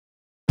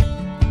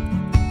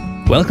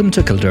Welcome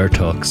to Kildare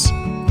Talks,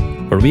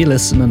 where we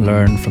listen and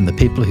learn from the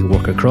people who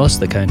work across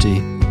the county,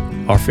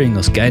 offering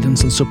us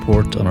guidance and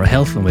support on our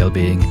health and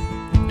well-being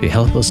to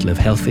help us live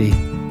healthy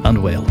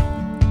and well.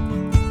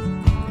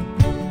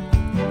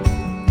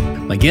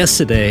 My guests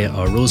today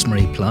are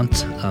Rosemary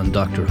Plant and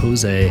Dr.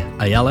 Jose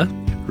Ayala.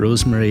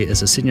 Rosemary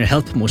is a Senior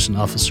Health Promotion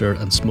Officer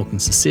and Smoking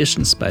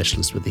Cessation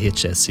Specialist with the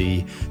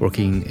HSE,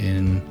 working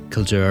in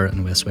Kildare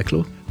and West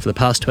Wicklow. For the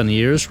past 20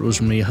 years,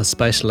 Rosemary has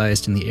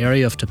specialised in the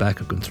area of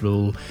tobacco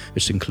control,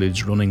 which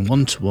includes running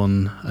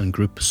one-to-one and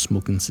group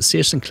smoking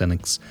cessation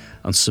clinics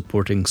and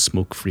supporting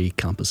smoke-free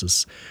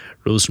campuses.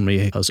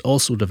 Rosemary has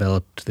also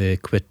developed the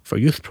Quit for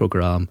Youth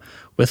programme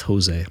with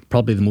Jose.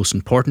 Probably the most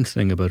important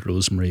thing about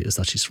Rosemary is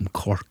that she's from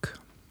Cork.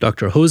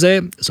 Dr.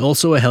 Jose is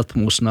also a health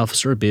promotion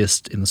officer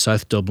based in the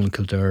South Dublin,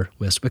 Kildare,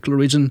 West Wicklow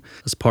region.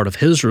 As part of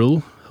his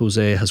role,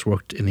 Jose has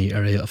worked in the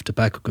area of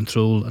tobacco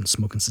control and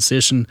smoking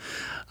cessation,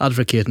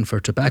 advocating for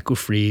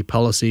tobacco-free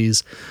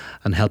policies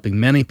and helping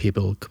many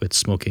people quit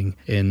smoking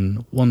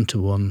in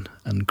one-to-one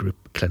and group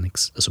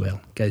clinics as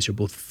well. Guys, you're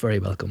both very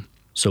welcome.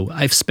 So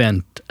I've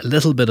spent a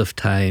little bit of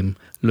time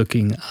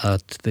looking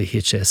at the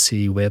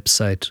HSE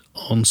website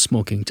on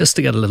smoking, just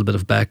to get a little bit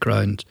of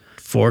background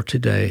for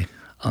today.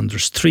 And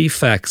there's three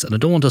facts, and I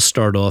don't want to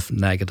start off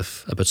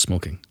negative about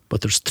smoking,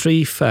 but there's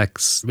three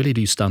facts really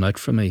do stand out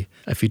for me,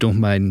 if you don't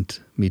mind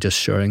me just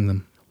sharing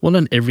them. 1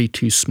 in every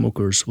 2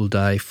 smokers will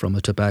die from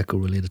a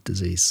tobacco-related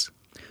disease.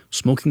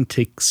 Smoking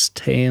takes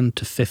 10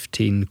 to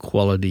 15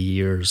 quality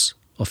years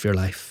of your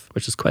life,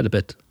 which is quite a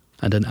bit.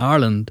 And in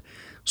Ireland,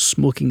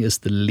 smoking is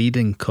the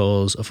leading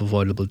cause of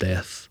avoidable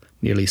death.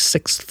 Nearly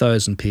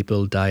 6,000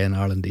 people die in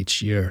Ireland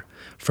each year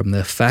from the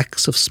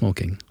effects of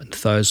smoking, and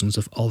thousands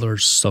of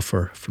others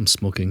suffer from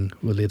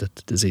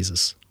smoking-related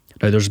diseases.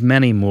 Now, there's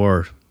many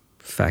more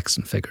facts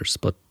and figures,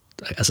 but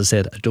as I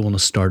said, I don't want to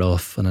start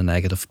off on a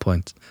negative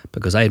point,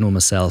 because I know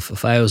myself,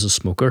 if I was a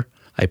smoker,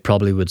 I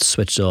probably would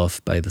switch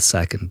off by the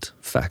second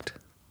fact,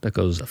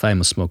 because if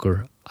I'm a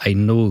smoker, I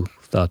know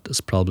that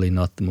is probably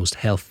not the most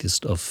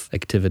healthiest of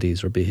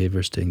activities or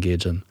behaviours to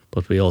engage in.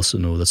 But we also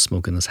know that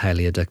smoking is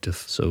highly addictive.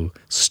 So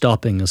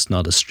stopping is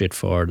not as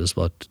straightforward as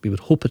what we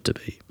would hope it to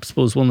be. I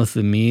suppose one of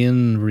the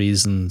main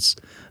reasons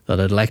that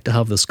I'd like to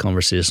have this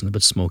conversation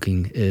about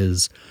smoking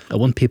is I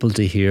want people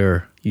to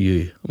hear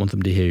you. I want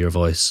them to hear your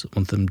voice. I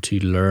want them to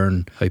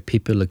learn how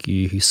people like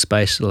you who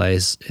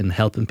specialise in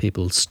helping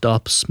people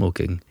stop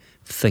smoking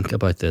think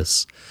about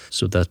this,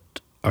 so that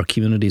our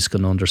communities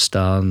can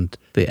understand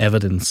the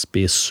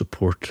evidence-based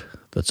support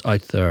that's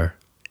out there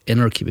in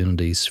our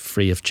communities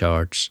free of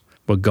charge,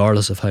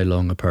 regardless of how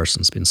long a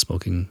person's been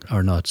smoking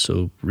or not.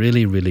 So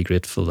really, really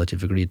grateful that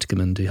you've agreed to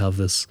come in to have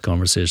this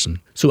conversation.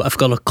 So I've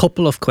got a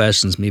couple of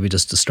questions maybe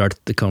just to start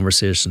the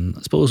conversation.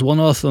 I suppose one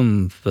of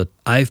them that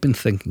I've been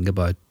thinking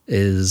about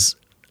is,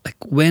 like,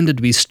 when did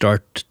we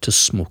start to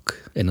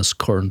smoke in its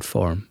current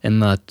form? In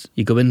that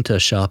you go into a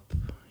shop,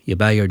 you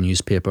buy your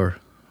newspaper,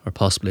 or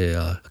possibly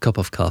a cup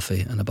of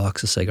coffee and a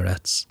box of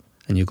cigarettes,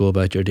 and you go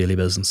about your daily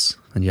business,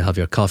 and you have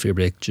your coffee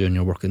break during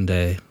your working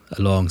day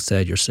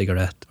alongside your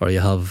cigarette, or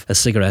you have a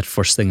cigarette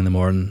first thing in the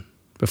morning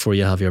before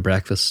you have your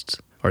breakfast,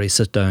 or you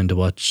sit down to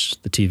watch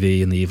the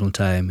TV in the evening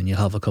time and you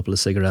have a couple of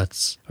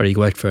cigarettes, or you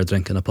go out for a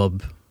drink in a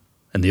pub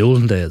in the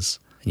olden days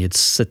and you'd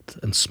sit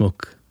and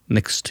smoke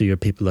next to your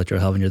people that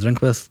you're having your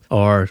drink with,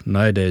 or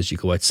nowadays you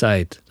go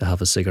outside to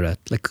have a cigarette.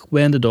 Like,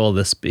 when did all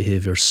this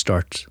behaviour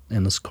start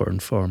in its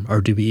current form? Or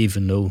do we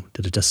even know?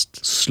 Did it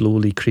just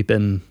slowly creep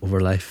in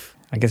over life?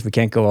 I guess we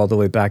can't go all the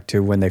way back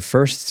to when they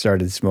first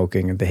started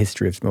smoking, the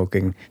history of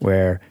smoking,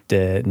 where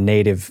the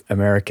Native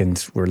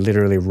Americans were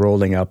literally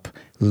rolling up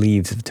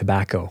leaves of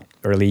tobacco.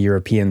 Early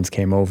Europeans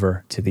came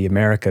over to the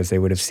Americas. They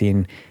would have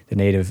seen the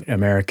Native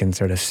Americans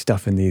sort of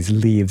stuffing these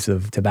leaves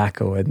of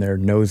tobacco in their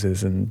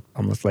noses and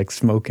almost like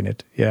smoking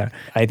it. Yeah.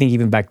 I think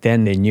even back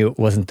then they knew it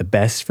wasn't the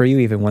best for you,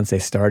 even once they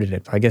started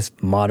it. I guess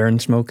modern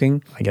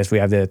smoking, I guess we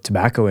have the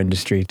tobacco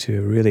industry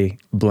to really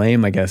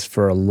blame, I guess,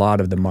 for a lot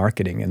of the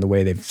marketing and the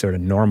way they've sort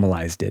of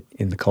normalized it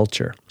in the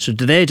culture. So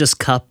do they just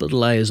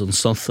capitalise on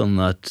something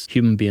that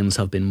human beings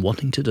have been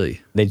wanting to do?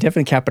 They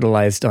definitely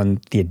capitalized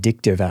on the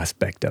addictive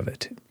aspect of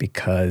it,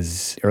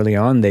 because early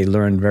on they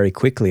learned very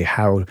quickly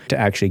how to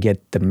actually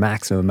get the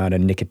maximum amount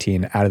of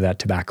nicotine out of that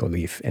tobacco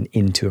leaf and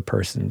into a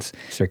person's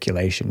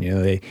circulation. You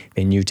know,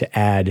 they knew to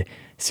add a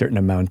certain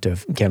amount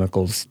of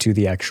chemicals to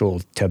the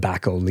actual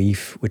tobacco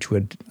leaf, which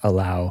would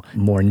allow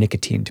more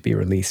nicotine to be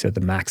released, or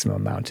the maximum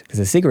amount. Because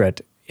a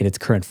cigarette, in its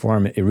current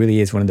form, it really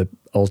is one of the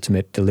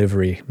ultimate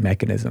delivery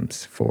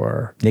mechanisms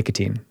for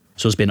nicotine.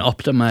 So it's been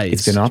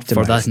optimized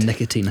for that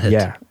nicotine hit.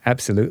 Yeah,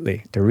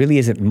 absolutely. There really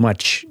isn't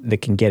much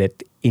that can get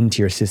it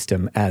into your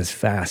system as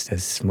fast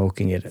as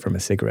smoking it from a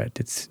cigarette.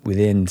 It's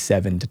within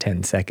 7 to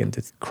 10 seconds.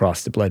 It's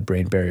crossed the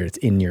blood-brain barrier. It's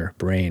in your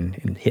brain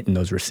and hitting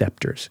those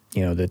receptors.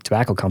 You know, the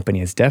tobacco company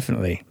has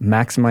definitely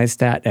maximized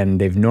that,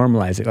 and they've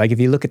normalized it. Like, if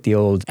you look at the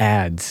old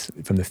ads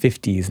from the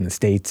 50s in the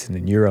States and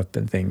in Europe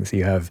and things,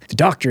 you have the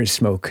doctors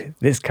smoke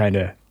this kind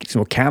of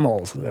smoke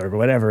Camels or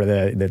whatever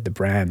the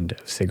brand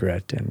of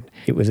cigarette. And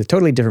it was a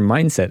totally different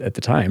mindset at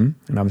the time.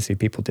 And obviously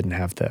people didn't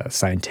have the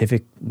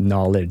scientific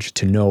knowledge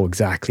to know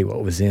exactly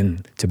what was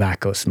in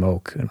tobacco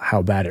smoke and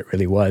how bad it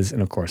really was.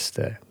 And of course,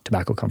 the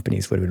tobacco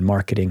companies would have been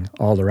marketing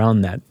all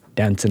around that,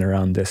 dancing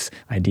around this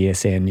idea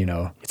saying,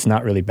 it's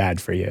not really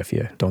bad for you if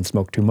you don't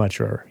smoke too much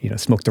or,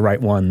 smoke the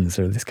right ones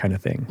or this kind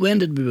of thing. When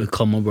did we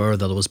become aware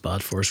that it was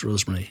bad for us,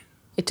 Rosemary?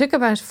 It took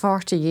about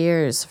 40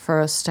 years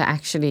for us to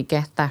actually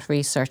get that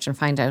research and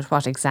find out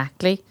what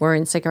exactly were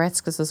in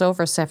cigarettes, because there's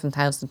over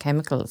 7,000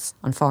 chemicals,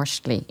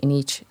 unfortunately, in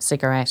each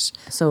cigarette.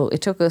 So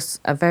it took us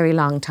a very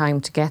long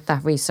time to get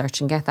that research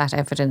and get that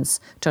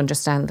evidence to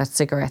understand that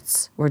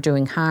cigarettes were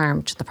doing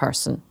harm to the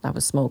person that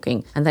was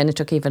smoking. And then it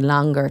took even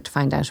longer to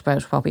find out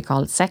about what we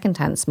call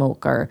secondhand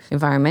smoke or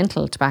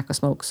environmental tobacco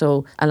smoke.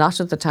 So a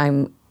lot of the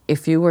time,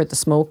 if you were the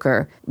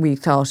smoker, we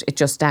thought it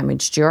just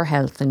damaged your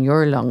health and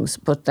your lungs,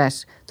 but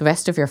that the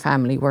rest of your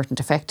family weren't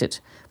affected.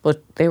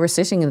 But they were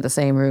sitting in the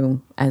same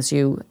room as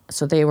you,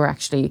 so they were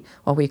actually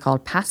what we call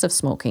passive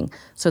smoking.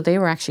 So they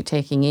were actually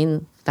taking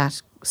in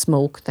that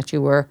smoke that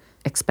you were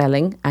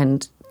expelling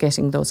and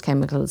getting those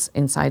chemicals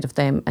inside of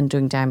them and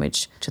doing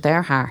damage to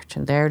their heart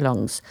and their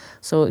lungs.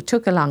 So it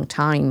took a long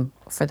time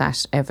for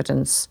that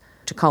evidence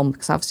to come,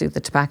 because obviously the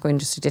tobacco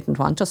industry didn't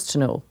want us to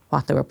know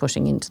what they were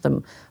putting into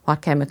them,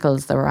 what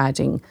chemicals they were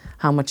adding,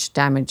 how much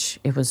damage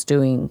it was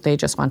doing. They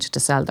just wanted to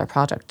sell their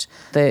product.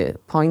 The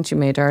point you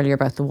made earlier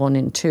about the 1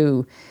 in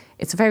 2,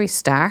 it's a very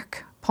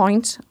stark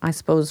point. I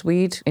suppose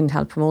we'd, in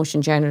health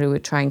promotion generally,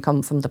 would try and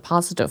come from the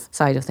positive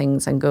side of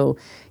things and go,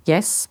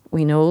 yes,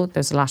 we know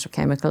there's a lot of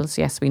chemicals.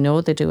 Yes, we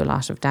know they do a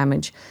lot of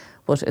damage.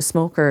 But a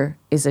smoker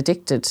is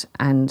addicted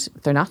and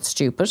they're not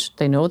stupid.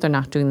 They know they're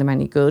not doing them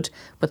any good,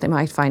 but they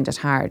might find it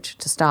hard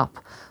to stop.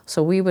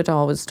 So we would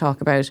always talk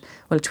about,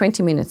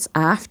 20 minutes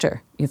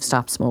after you've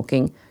stopped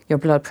smoking, your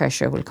blood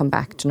pressure will come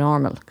back to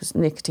normal, because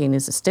nicotine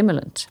is a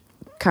stimulant.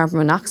 Carbon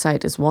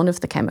monoxide is one of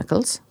the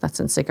chemicals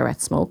that's in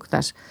cigarette smoke,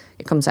 that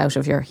it comes out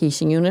of your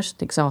heating unit,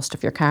 the exhaust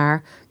of your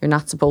car. You're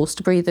not supposed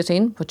to breathe it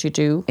in, but you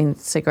do in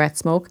cigarette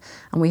smoke.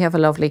 And we have a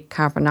lovely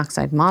carbon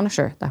monoxide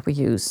monitor that we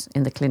use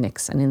in the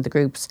clinics and in the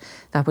groups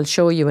that will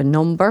show you a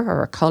number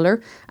or a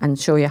colour and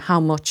show you how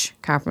much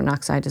carbon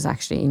monoxide is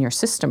actually in your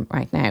system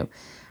right now.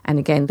 And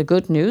again, the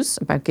good news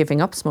about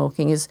giving up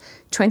smoking is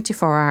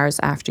 24 hours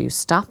after you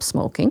stop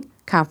smoking,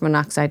 carbon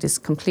monoxide is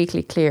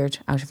completely cleared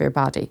out of your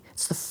body.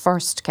 It's the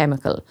first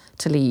chemical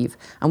to leave.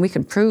 And we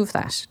can prove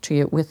that to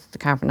you with the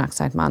carbon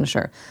monoxide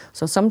monitor.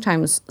 So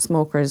sometimes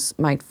smokers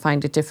might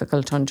find it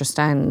difficult to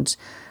understand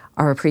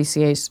or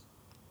appreciate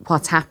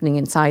what's happening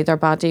inside their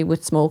body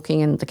with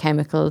smoking and the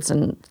chemicals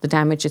and the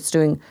damage it's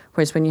doing.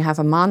 Whereas when you have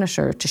a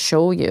monitor to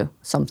show you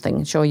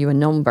something, show you a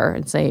number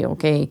and say,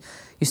 okay,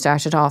 you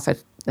started off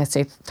at, let's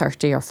say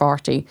 30 or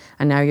 40,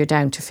 and now you're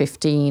down to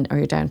 15 or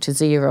you're down to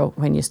 0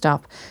 when you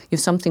stop. You have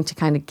something to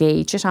kind of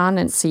gauge it on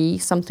and see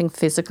something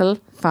physical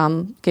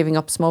from giving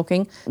up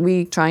smoking.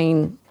 We try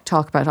and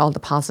talk about all the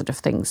positive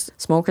things.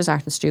 Smokers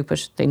aren't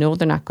stupid. They know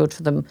they're not good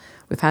for them.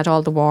 We've had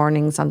all the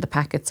warnings on the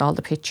packets, all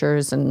the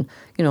pictures, and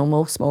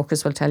most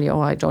smokers will tell you,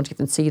 I don't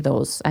even see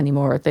those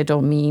anymore. They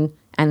don't mean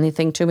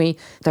anything to me.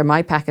 They're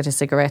my packet of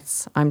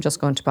cigarettes. I'm just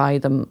going to buy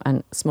them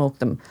and smoke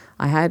them.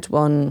 I had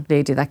one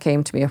lady that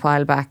came to me a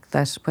while back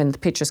that when the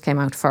pictures came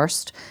out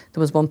first, there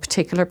was one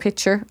particular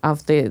picture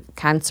of the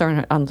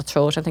cancer on the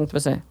throat. I think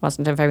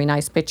wasn't a very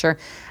nice picture,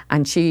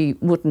 and she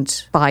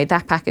wouldn't buy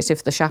that packet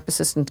if the shop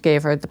assistant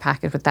gave her the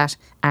packet with that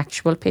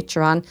actual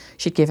picture on.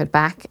 She'd give it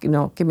back,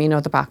 give me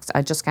another box.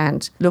 I just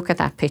can't look at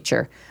that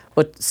picture.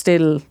 But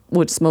still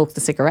would smoke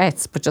the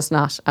cigarettes, but just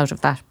not out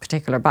of that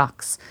particular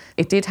box.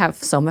 It did have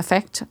some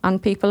effect on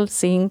people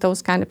seeing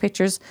those kind of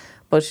pictures,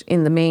 but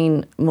in the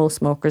main, most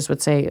smokers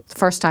would say the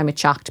first time it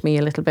shocked me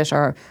a little bit,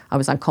 or I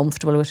was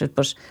uncomfortable with it,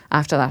 but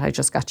after that I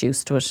just got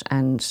used to it,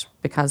 and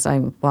because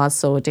I was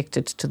so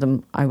addicted to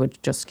them, I would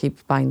just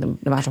keep buying them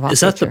no matter what. Is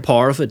that the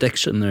power of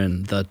addiction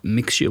then that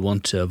makes you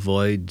want to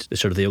avoid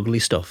the ugly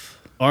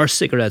stuff? Are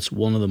cigarettes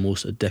one of the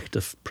most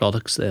addictive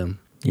products then?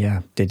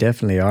 Yeah, they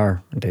definitely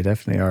are. They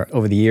definitely are.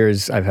 Over the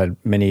years, I've had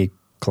many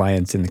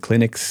clients in the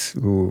clinics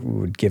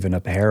who had given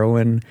up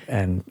heroin,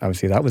 and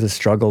obviously that was a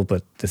struggle,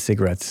 but the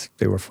cigarettes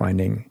they were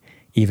finding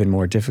even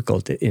more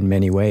difficult in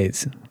many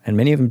ways. And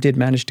many of them did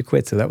manage to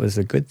quit, so that was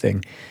a good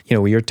thing.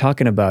 You're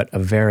talking about a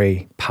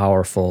very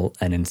powerful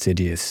and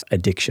insidious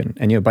addiction.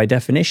 And by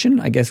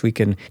definition, I guess we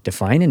can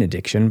define an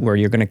addiction where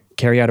you're going to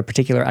carry out a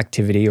particular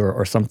activity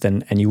or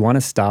something, and you want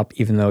to stop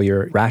even though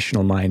your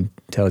rational mind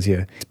tells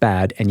you it's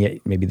bad, and yet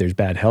maybe there's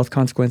bad health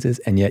consequences,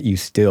 and yet you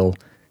still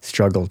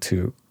struggle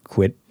to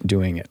quit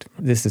doing it.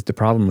 This is the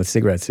problem with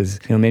cigarettes is,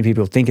 many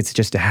people think it's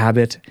just a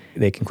habit,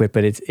 they can quit,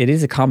 but it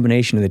is a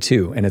combination of the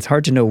two. And it's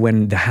hard to know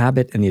when the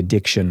habit and the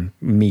addiction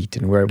meet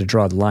and where to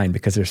draw the line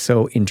because they're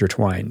so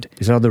intertwined.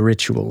 There's all the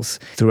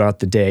rituals throughout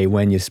the day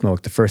when you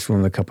smoke. The first one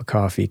with a cup of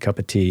coffee, cup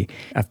of tea.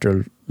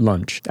 After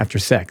lunch, after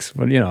sex.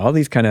 Well, all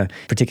these kind of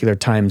particular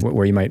times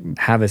where you might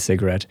have a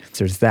cigarette.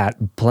 So there's that.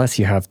 Plus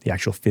you have the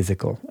actual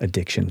physical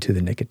addiction to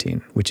the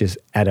nicotine, which is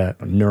at a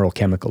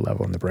neurochemical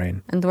level in the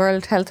brain. And the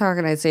World Health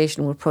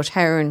Organization would put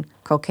heroin,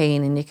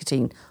 cocaine and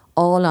nicotine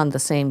all on the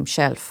same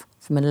shelf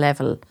from a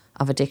level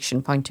of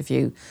addiction point of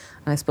view.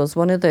 And I suppose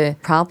one of the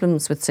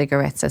problems with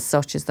cigarettes as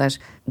such is that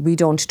we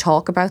don't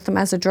talk about them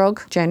as a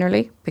drug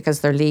generally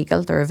because they're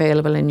legal, they're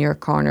available in your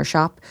corner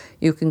shop.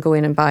 You can go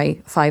in and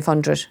buy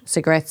 500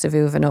 cigarettes if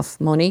you have enough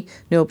money.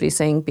 Nobody's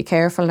saying, be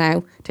careful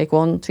now, take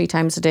 1-3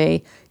 times a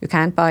day. You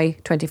can't buy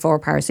 24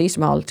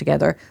 paracetamol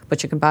together,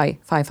 but you can buy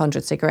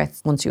 500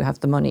 cigarettes once you have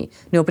the money.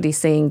 Nobody's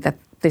saying that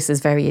this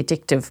is very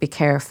addictive, be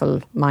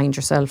careful, mind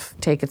yourself,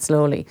 take it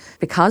slowly.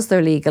 Because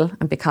they're legal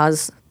and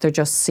because they're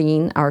just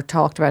seen or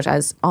talked about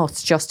as, oh,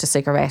 it's just a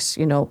cigarette,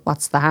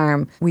 what's the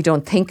harm? We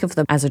don't think of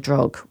them as a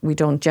drug. We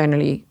don't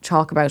generally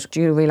talk about,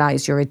 do you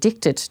realise you're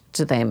addicted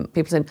to them?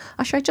 People say,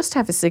 oh, sure, I just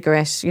have a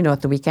cigarette,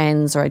 at the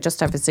weekends, or I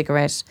just have a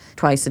cigarette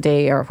twice a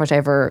day or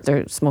whatever.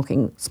 They're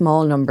smoking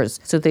small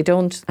numbers. So they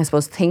don't, I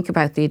suppose, think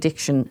about the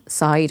addiction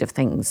side of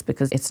things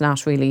because it's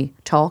not really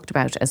talked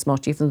about as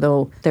much, even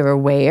though they're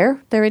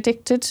aware they're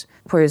addicted.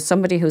 Whereas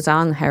somebody who's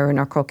on heroin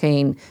or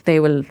cocaine, they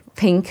will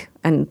think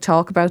and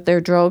talk about their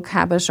drug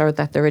habit or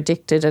that they're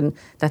addicted and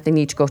that they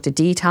need to go to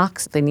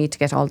detox. They need to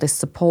get all this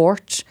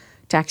support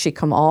to actually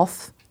come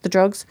off the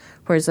drugs.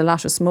 Whereas a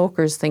lot of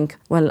smokers think,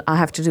 well, I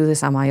have to do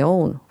this on my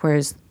own.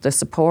 Whereas the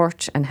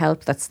support and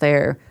help that's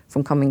there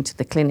from coming to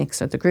the clinics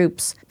or the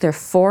groups, they're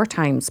 4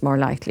 times more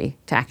likely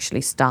to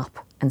actually stop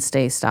and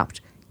stay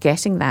stopped.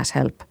 Getting that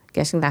help,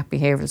 getting that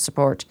behavioural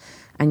support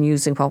and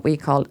using what we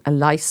call a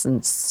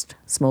licensed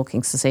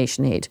smoking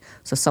cessation aid.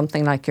 So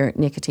something like your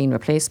nicotine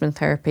replacement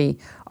therapy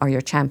or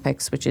your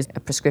Champex, which is a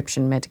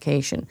prescription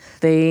medication.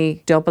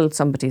 They double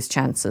somebody's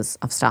chances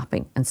of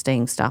stopping and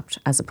staying stopped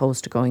as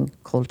opposed to going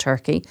cold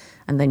turkey.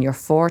 And then you're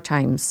 4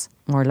 times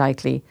more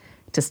likely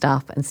to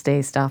stop and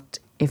stay stopped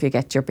if you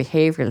get your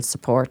behavioural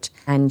support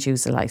and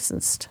use a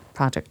licensed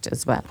product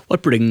as well.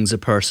 What brings a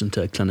person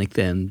to a clinic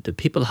then? Do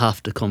people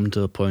have to come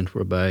to a point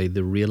whereby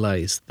they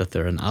realise that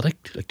they're an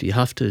addict? Like, do you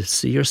have to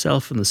see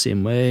yourself in the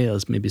same way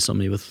as maybe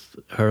somebody with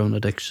heroin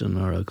addiction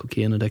or a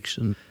cocaine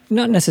addiction?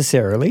 Not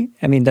necessarily.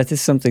 I mean, that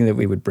is something that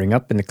we would bring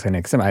up in the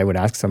clinics. I would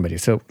ask somebody,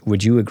 so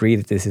would you agree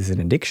that this is an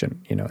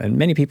addiction? And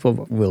many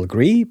people will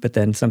agree, but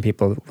then some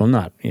people will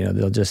not.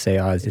 They'll just say,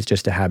 oh, it's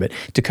just a habit.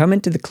 To come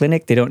into the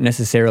clinic, they don't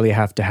necessarily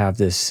have to have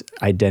this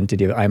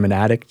identity of I'm an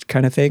addict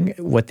kind of thing.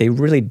 What they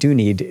really do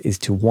need is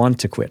to want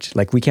to quit.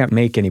 Like, we can't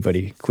make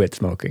anybody quit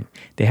smoking.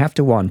 They have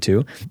to want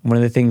to. One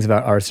of the things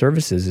about our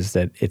services is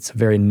that it's a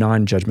very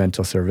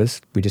non-judgmental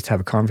service. We just have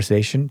a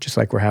conversation, just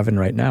like we're having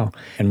right now.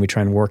 And we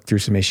try and work through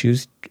some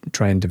issues,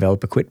 try and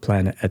develop a quit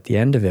plan at the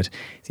end of it.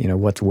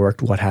 What's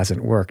worked, what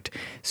hasn't worked.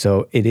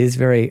 So it is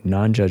very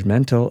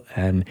non-judgmental,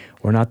 and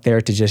we're not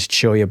there to just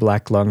show you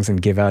black lungs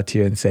and give out to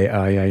you and say,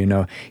 oh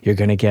yeah, you're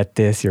going to get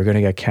this, you're going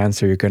to get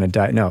cancer, you're going to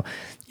die. No.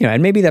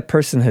 And maybe that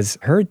person has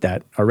heard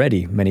that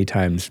already many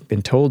times,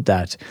 been told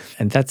that,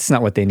 and that's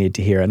not what they need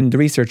to hear. And the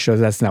research shows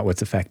that's not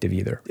what's effective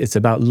either. It's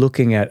about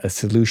looking at a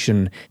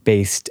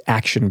solution-based,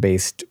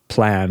 action-based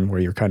plan where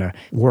you're kind of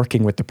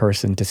working with the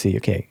person to see,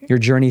 okay, your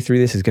journey through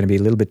this is going to be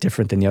a little bit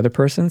different than the other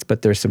person's,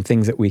 but there's some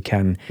things that we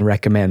can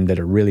recommend that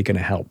are really going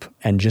to help.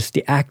 And just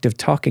the act of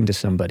talking to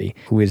somebody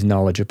who is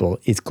knowledgeable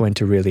is going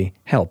to really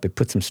help. It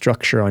puts some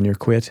structure on your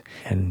quit,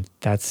 and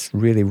that's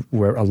really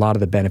where a lot of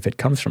the benefit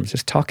comes from. It's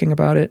just talking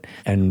about it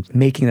and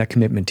making that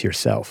commitment to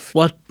yourself.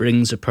 What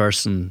brings a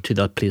person to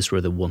that place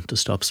where they want to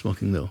stop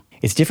smoking though?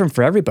 It's different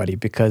for everybody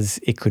because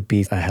it could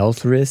be a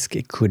health risk.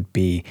 It could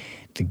be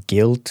the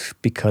guilt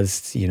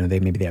because,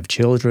 they have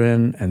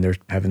children and they're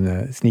having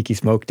the sneaky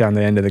smoke down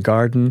the end of the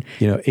garden.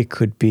 It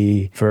could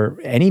be for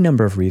any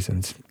number of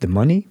reasons. The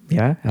money,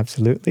 yeah,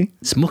 absolutely.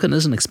 Smoking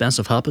is an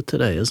expensive habit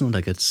today, isn't it?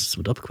 Like, it's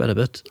went up quite a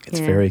bit. It's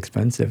very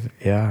expensive,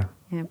 yeah.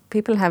 Yeah,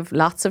 people have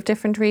lots of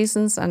different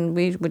reasons, and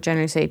we would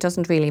generally say it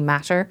doesn't really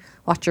matter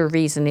what your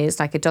reason is.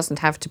 Like, it doesn't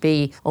have to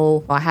be,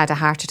 oh, I had a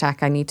heart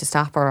attack, I need to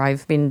stop, or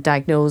I've been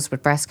diagnosed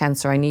with breast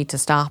cancer, I need to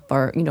stop,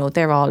 or,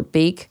 they're all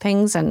big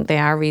things and they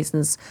are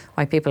reasons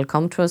why people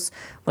come to us.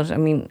 But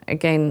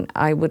again,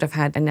 I would have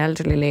had an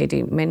elderly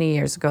lady many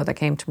years ago that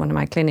came to one of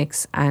my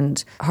clinics,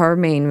 and her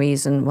main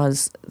reason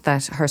was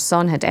that her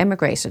son had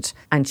emigrated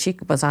and she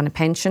was on a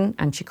pension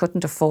and she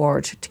couldn't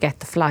afford to get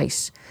the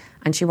flight.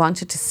 And she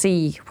wanted to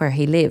see where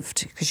he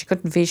lived because she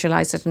couldn't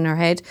visualise it in her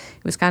head.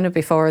 It was kind of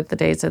before the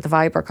days of the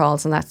Viber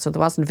calls and that, so there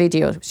wasn't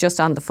video. It was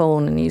just on the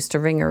phone, and he used to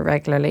ring her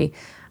regularly.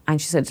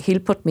 And she said, he'll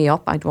put me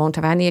up. I won't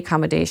have any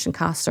accommodation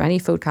costs or any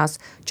food costs,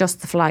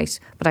 just the flight.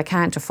 But I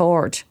can't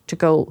afford to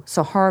go.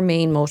 So her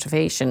main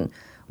motivation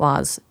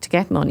was to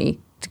get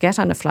money, to get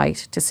on a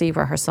flight, to see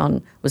where her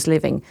son was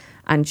living.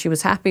 And she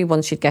was happy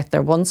once she'd get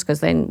there once,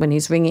 because then when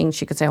he's ringing,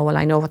 she could say, oh, well,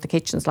 I know what the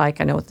kitchen's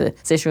like, I know what the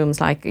sit room's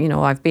like,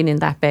 I've been in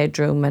that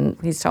bedroom, and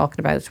he's talking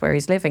about where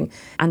he's living.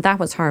 And that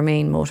was her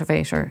main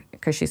motivator,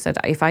 because she said,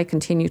 if I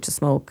continue to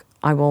smoke,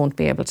 I won't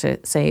be able to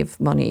save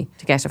money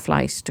to get a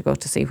flight to go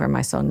to see where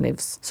my son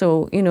lives.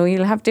 So,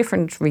 you'll have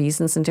different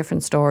reasons and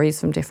different stories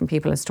from different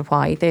people as to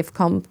why they've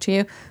come to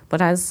you.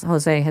 But as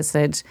Jose has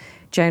said,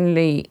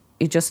 generally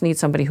you just need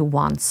somebody who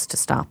wants to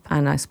stop.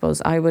 And I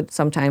suppose I would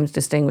sometimes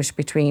distinguish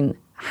between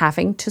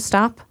having to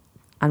stop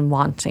and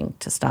wanting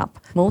to stop.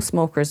 Most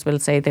smokers will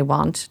say they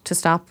want to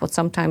stop, but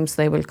sometimes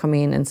they will come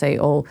in and say,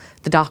 oh,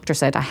 the doctor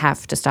said I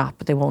have to stop,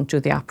 but they won't do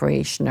the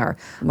operation, or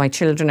my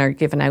children are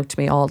giving out to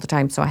me all the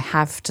time, so I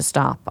have to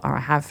stop, or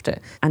I have to.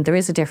 And there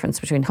is a difference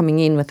between coming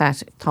in with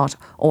that thought,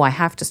 oh, I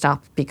have to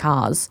stop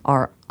because,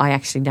 or I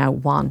actually now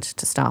want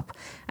to stop.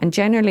 And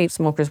generally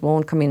smokers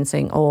won't come in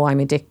saying, oh, I'm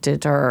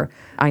addicted, or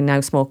I now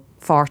smoke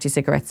 40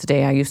 cigarettes a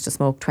day, I used to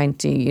smoke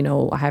 20,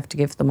 I have to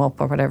give them up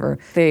or whatever.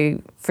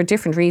 They, for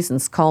different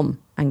reasons, come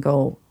and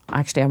go,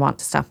 actually I want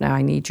to stop now,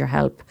 I need your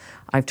help.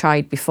 I've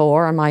tried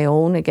before on my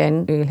own,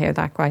 again, you'll hear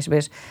that quite a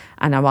bit,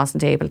 and I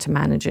wasn't able to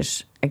manage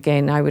it.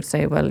 Again, I would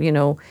say,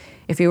 well,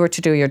 if you were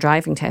to do your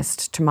driving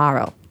test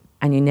tomorrow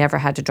and you never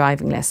had a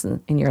driving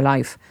lesson in your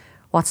life,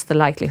 what's the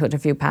likelihood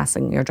of you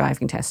passing your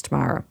driving test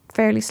tomorrow?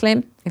 Fairly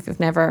slim if you've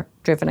never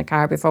driven a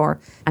car before.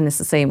 And it's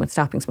the same with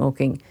stopping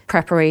smoking.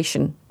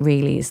 Preparation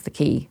really is the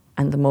key.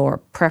 And the more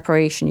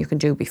preparation you can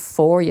do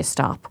before you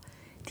stop,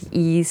 the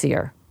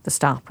easier the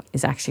stop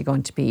is actually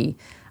going to be.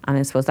 And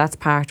I suppose that's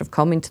part of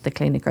coming to the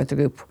clinic or the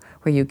group,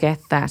 where you get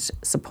that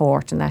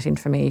support and that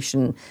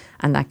information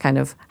and that kind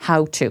of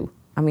how to.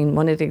 I mean,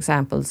 one of the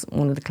examples,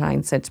 one of the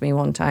clients said to me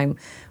one time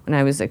when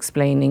I was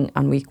explaining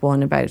on week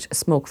 1 about a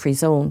smoke-free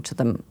zone to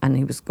them, and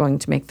he was going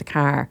to make the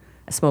car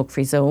a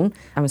smoke-free zone.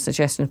 I was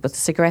suggesting to put the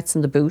cigarettes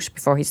in the boot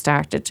before he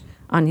started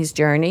on his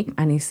journey.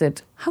 And he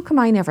said, how come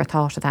I never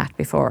thought of that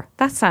before?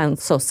 That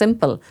sounds so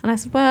simple. And I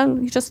said, well,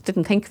 you just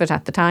didn't think of it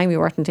at the time. You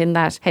weren't in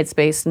that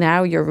headspace.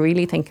 Now you're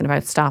really thinking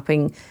about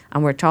stopping,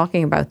 and we're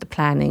talking about the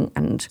planning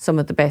and some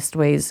of the best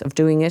ways of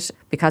doing it.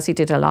 Because he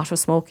did a lot of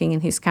smoking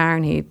in his car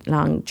and he had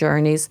long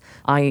journeys,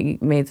 I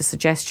made the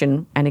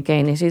suggestion, and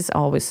again, it is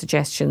always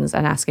suggestions,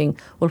 and asking,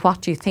 well,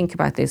 what do you think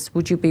about this?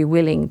 Would you be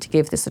willing to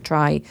give this a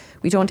try?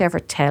 We don't ever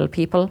tell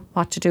people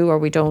what to do, or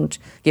we don't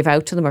give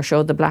out to them or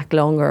show the black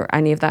lung or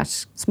any of that.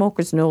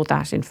 Smokers know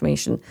that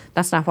information.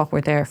 That's not what we're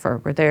there for.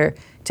 We're there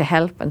to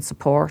help and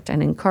support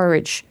and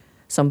encourage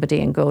somebody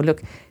and go,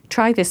 look,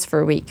 try this for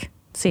a week,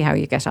 see how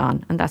you get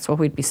on. And that's what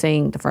we'd be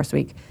saying the first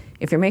week.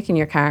 If you're making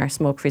your car a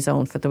smoke-free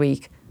zone for the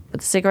week, put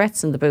the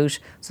cigarettes in the boot,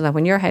 so that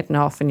when you're heading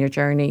off on your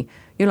journey,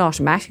 you'll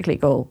automatically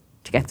go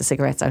to get the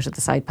cigarettes out of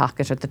the side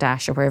pocket or the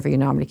dash or wherever you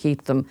normally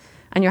keep them.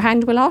 And your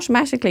hand will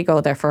automatically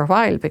go there for a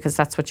while, because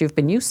that's what you've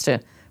been used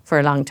to for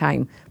a long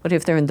time. But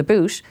if they're in the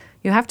boot,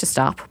 you have to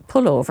stop,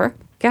 pull over,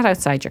 get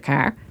outside your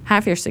car,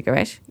 have your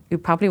cigarette. You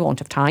probably won't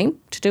have time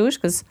to do it,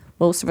 because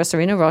most of us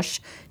are in a rush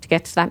to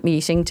get to that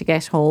meeting, to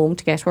get home,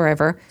 to get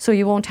wherever. So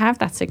you won't have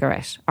that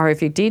cigarette. Or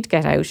if you did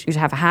get out, you'd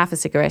have a half a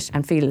cigarette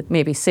and feel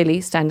maybe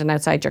silly standing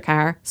outside your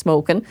car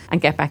smoking,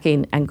 and get back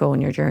in and go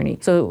on your journey.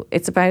 So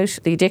it's about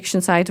the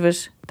addiction side of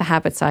it, the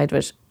habit side of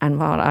it, and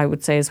what I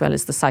would say as well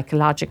is the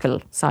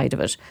psychological side of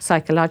it.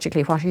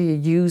 Psychologically, what are you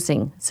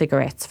using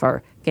cigarettes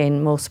for?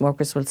 Again, most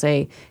smokers will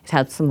say it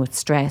helps them with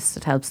stress,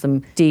 it helps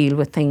them deal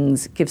with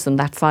things, gives them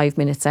that 5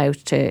 minutes out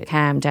to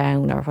calm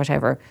down or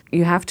whatever.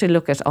 You have to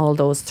look at all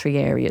those 3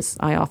 areas.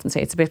 I often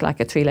say it's a bit like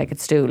a 3-legged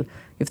stool. You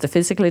have the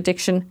physical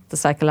addiction, the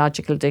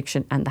psychological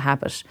addiction and the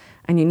habit.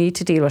 And you need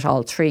to deal with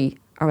all 3,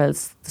 or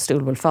else the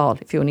stool will fall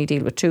if you only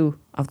deal with 2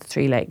 of the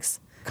 3 legs.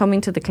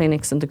 Coming to the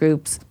clinics and the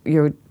groups,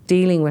 you're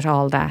dealing with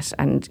all that,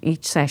 and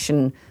each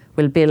session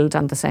will build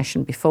on the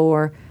session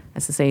before.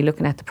 As I say,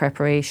 looking at the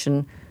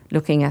preparation,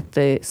 looking at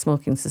the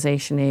smoking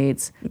cessation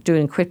aids,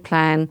 doing a quit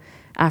plan.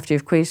 After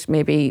you've quit,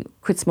 maybe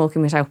quit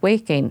smoking without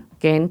weight gain.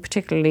 Again,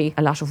 particularly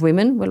a lot of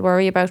women will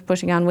worry about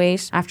putting on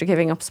weight after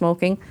giving up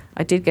smoking.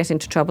 I did get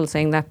into trouble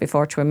saying that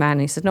before to a man.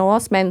 He said, no,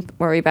 us men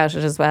worry about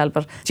it as well.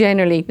 But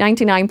generally,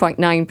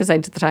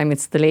 99.9% of the time,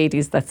 it's the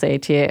ladies that say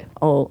to you,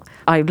 oh,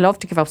 I'd love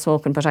to give up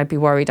smoking, but I'd be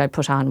worried I'd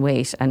put on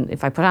weight. And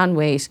if I put on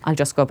weight, I'll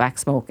just go back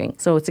smoking.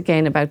 So it's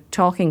again about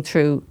talking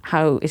through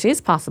how it is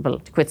possible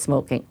to quit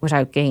smoking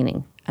without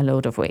gaining a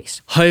load of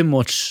weight. How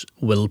much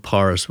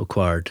willpower is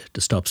required to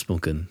stop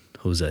smoking,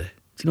 Jose?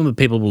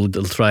 People will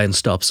try and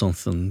stop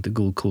something, to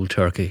go cold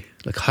turkey.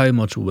 Like, how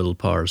much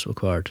willpower is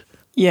required?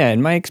 Yeah,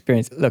 in my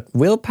experience, look,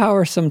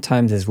 willpower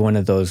sometimes is one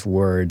of those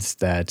words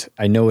that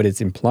I know what it's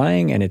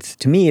implying, and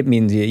to me it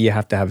means you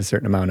have to have a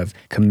certain amount of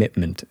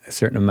commitment, a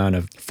certain amount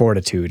of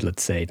fortitude,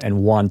 let's say,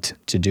 and want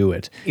to do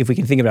it. If we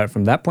can think about it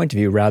from that point of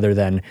view, rather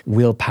than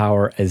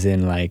willpower as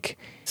in like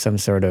some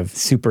sort of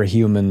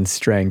superhuman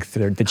strength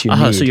that you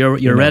need. So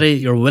you're ready,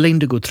 you're willing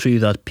to go through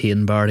that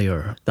pain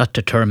barrier, that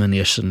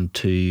determination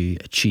to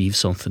achieve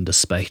something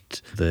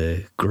despite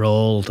the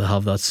growl to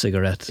have that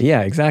cigarette.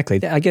 Yeah,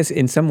 exactly. I guess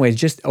in some ways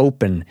just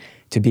open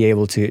to be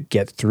able to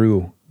get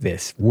through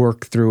this,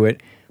 work through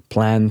it,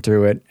 plan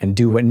through it, and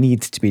do what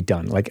needs to be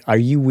done. Like, are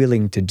you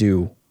willing to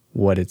do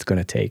what it's going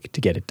to take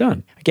to get it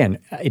done. Again,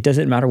 it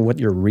doesn't matter what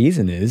your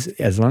reason is,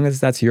 as long as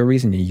that's your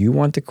reason and you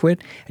want to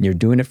quit and you're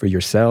doing it for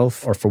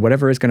yourself or for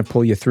whatever is going to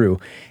pull you through,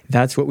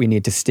 that's what we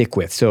need to stick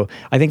with. So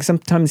I think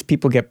sometimes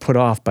people get put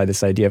off by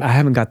this idea of, I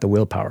haven't got the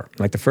willpower.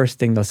 Like the first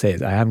thing they'll say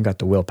is, I haven't got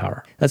the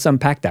willpower. Let's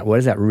unpack that. What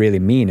does that really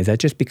mean? Is that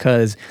just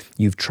because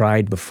you've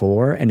tried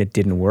before and it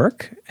didn't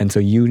work? And so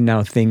you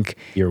now think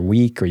you're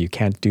weak or you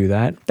can't do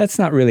that? That's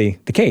not really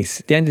the case.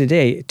 At the end of the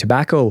day,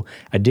 tobacco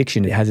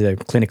addiction has a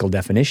clinical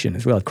definition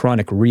as well, a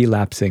chronic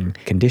relapsing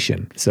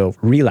condition. So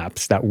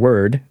relapse, that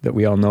word that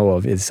we all know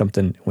of, is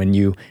something when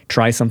you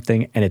try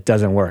something and it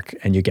doesn't work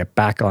and you get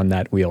back on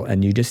that wheel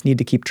and you just need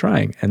to keep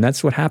trying. And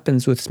that's what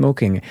happens with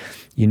smoking.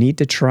 You need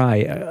to try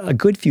a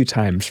good few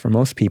times for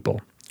most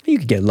people. You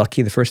could get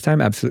lucky the first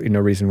time, absolutely no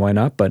reason why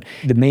not. But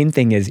the main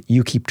thing is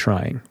you keep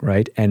trying,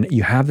 right? And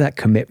you have that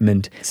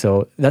commitment.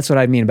 So that's what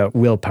I mean about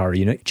willpower.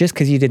 Just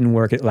because you didn't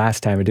work it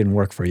last time, it didn't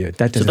work for you.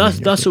 That doesn't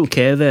mean that's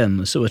okay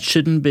then. So it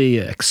shouldn't be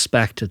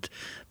expected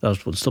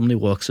that when somebody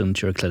walks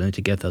into your clinic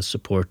to get that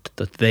support,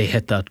 that they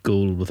hit that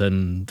goal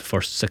within the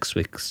first 6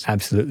 weeks.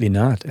 Absolutely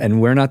not.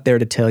 And we're not there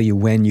to tell you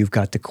when you've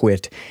got to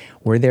quit.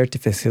 We're there to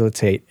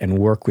facilitate and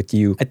work with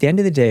you. At the end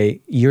of the day,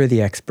 you're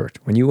the expert.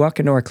 When you walk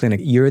into our clinic,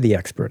 you're the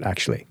expert,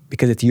 actually,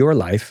 because it's your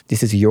life.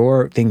 This is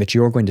your thing that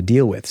you're going to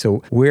deal with.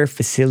 So we're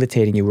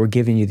facilitating you. We're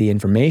giving you the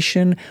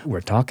information. We're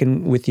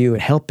talking with you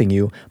and helping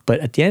you. But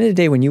at the end of the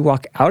day, when you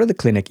walk out of the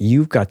clinic,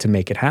 you've got to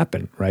make it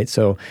happen, right?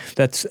 So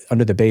that's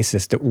under the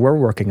basis that we're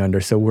working under.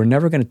 So we're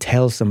never going to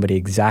tell somebody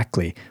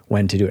exactly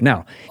when to do it.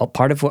 Now,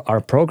 part of what our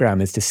program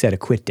is to set a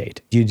quit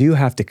date. You do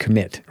have to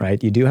commit,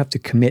 right? You do have to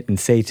commit and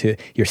say to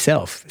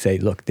yourself, say,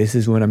 look, this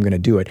is when I'm going to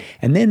do it.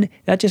 And then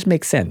that just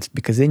makes sense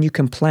because then you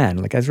can plan.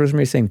 Like as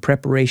Rosemary is saying,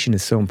 preparation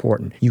is so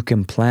important. You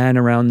can plan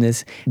around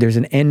this. There's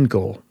an end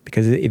goal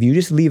because if you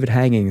just leave it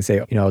hanging and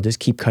say, I'll just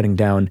keep cutting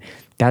down,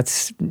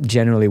 that's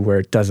generally where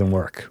it doesn't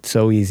work.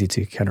 So easy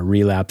to kind of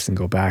relapse and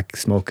go back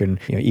smoking,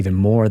 even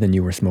more than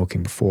you were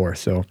smoking before.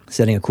 So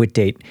setting a quit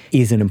date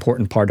is an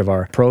important part of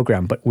our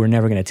program, but we're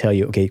never going to tell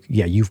you, okay,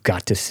 yeah, you've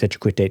got to set your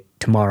quit date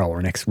tomorrow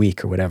or next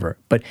week or whatever.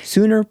 But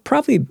sooner,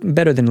 probably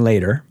better than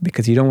later,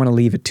 because you don't want to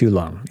leave it too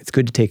long. It's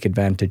good to take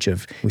advantage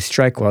of, we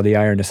strike while the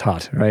iron is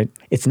hot, right?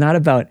 It's not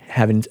about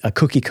having a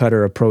cookie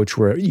cutter approach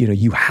where,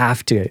 you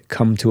have to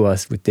come to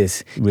us with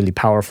this really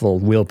powerful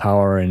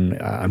willpower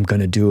and I'm going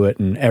to do it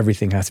and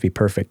everything has to be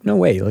perfect. No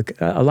way. Look,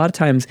 a lot of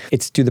times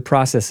it's through the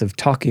process of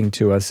talking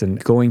to us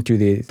and going through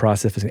the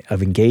process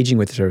of engaging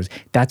with the service.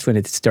 That's when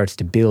it starts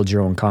to build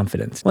your own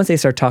confidence. Once they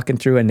start talking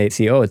through and they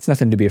see, it's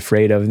nothing to be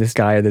afraid of. This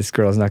guy or this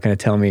girl is not going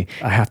to tell me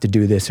I have to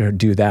do this or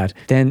do that.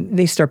 Then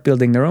they start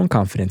building their own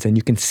confidence and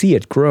you can see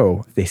it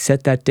grow. They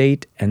set that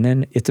date and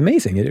then it's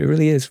amazing. It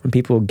really is. When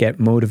people get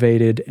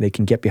motivated, they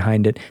can get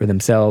behind it for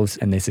themselves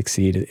and they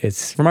succeed.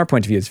 It's, from our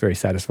point of view, it's very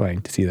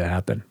satisfying to see that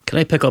happen. Can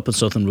I pick up on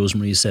something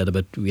Rosemary said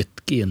about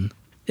weight gain?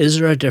 Is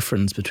there a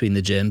difference between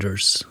the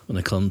genders when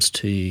it comes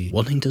to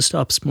wanting to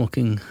stop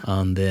smoking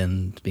and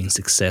then being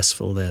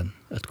successful then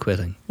at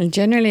quitting? And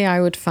generally,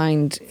 I would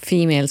find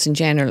females in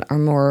general are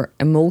more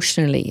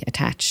emotionally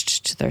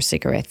attached to their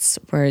cigarettes,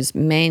 whereas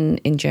men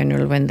in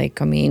general, when they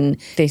come in,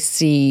 they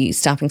see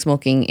stopping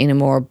smoking in a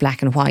more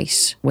black and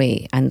white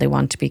way and they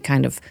want to be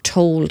kind of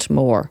told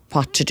more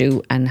what to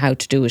do and how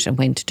to do it and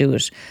when to do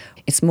it.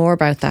 It's more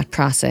about that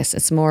process.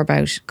 It's more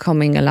about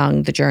coming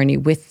along the journey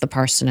with the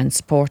person and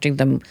supporting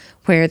them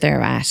where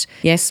they're at.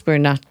 Yes, we're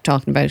not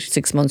talking about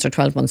 6 months or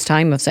 12 months'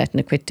 time of setting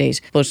a quit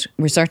date, but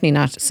we're certainly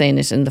not saying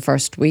it in the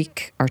first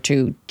week or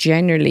two.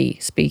 Generally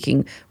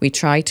speaking, we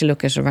try to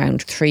look at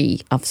around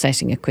 3 of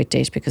setting a quit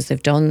date because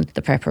they've done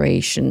the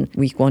preparation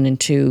week 1 and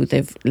 2.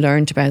 They've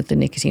learned about the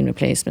nicotine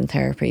replacement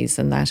therapies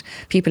and that.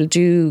 People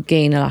do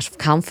gain a lot of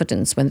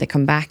confidence when they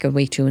come back at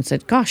week 2 and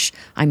said, gosh,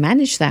 I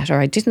managed that, or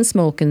I didn't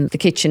smoke in the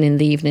kitchen in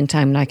the evening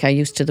time like I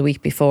used to the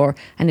week before.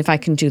 And if I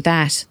can do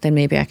that, then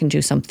maybe I can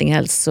do something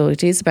else. So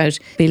it is about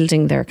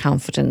building their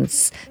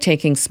confidence,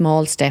 taking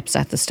small steps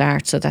at the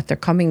start so that they're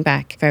coming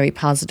back very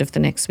positive the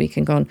next week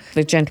and going,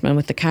 the gentleman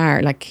with the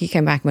car, like he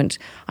came back and went,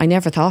 I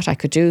never thought I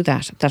could do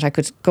that I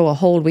could go a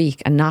whole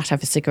week and not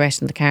have a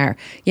cigarette in the car.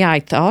 Yeah, I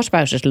thought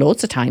about it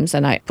loads of times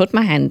and I put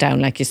my hand down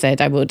like you said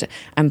I would.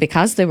 And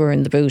because they were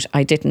in the boot,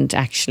 I didn't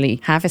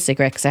actually have a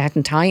cigarette because I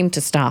hadn't time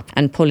to stop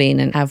and pull in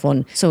and have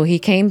one. So he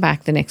came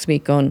back the next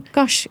week going,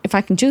 gosh, if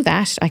I can do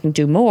that, I can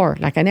do more.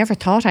 Like I never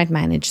thought I'd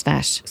manage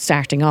that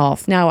starting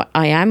off. Now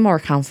I am more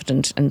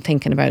confident and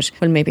thinking about,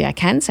 well, maybe I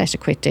can set a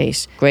quit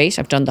date. Great,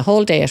 I've done the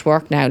whole day at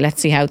work now.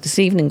 Let's see how this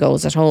evening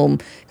goes at home.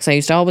 Because I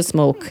used to always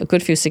smoke a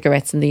good few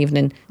cigarettes in the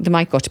evening. They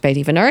might go to bed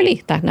even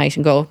early that night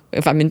and go,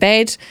 if I'm in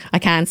bed, I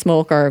can't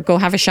smoke, or go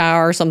have a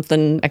shower or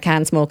something, I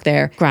can't smoke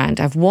there. Grand,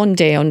 I've 1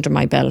 day under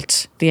my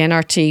belt. The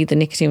NRT, the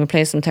nicotine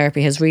replacement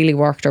therapy, has really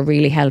worked or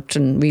really helped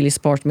and really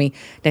supported me.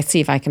 Let's see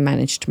if I can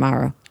manage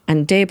tomorrow.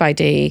 And day by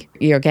day,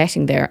 you're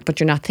getting there, but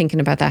you're not thinking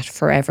about that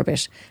forever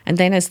bit. And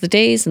then as the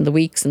days and the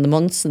weeks and the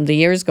months and the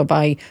years go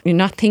by, you're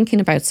not thinking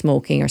about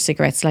smoking or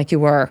cigarettes like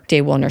you were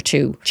day 1 or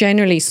 2.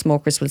 Generally,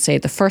 smokers will say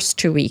the first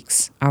 2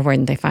 weeks are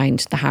when they find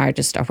the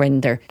hardest, or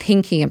when they're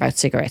thinking about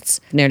cigarettes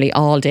nearly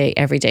all day,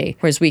 every day.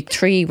 Whereas week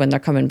 3, when they're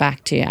coming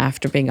back to you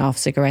after being off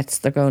cigarettes,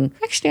 they're going,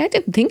 actually, I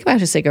didn't think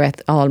about a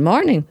cigarette all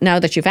morning now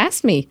that you've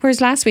asked me.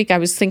 Whereas last week I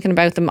was thinking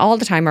about them all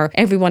the time, or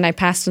everyone I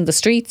passed on the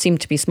street seemed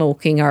to be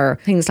smoking, or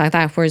things like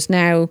that. Whereas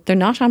now they're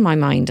not on my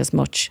mind as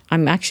much.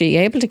 I'm actually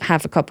able to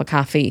have a cup of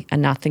coffee and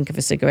not think of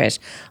a cigarette.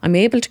 I'm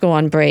able to go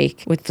on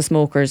break with the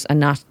smokers and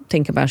not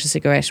think about a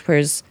cigarette.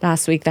 Whereas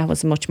last week that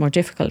was much more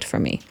difficult for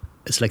me.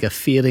 It's like a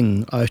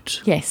fading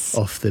out Yes.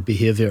 of the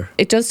behaviour.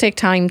 It does take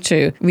time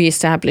to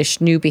re-establish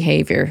new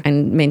behaviour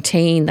and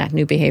maintain that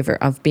new behaviour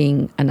of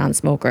being a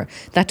non-smoker.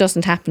 That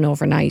doesn't happen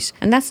overnight.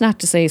 And that's not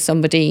to say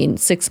somebody in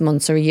 6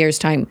 months or a year's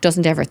time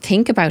doesn't ever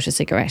think about a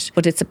cigarette,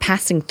 but it's a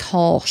passing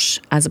thought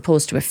as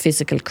opposed to a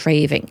physical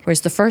craving.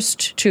 Whereas the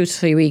first 2 to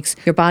 3 weeks,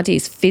 your body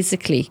is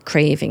physically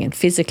craving and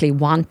physically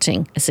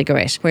wanting a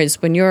cigarette.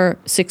 Whereas when you're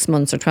 6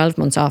 months or 12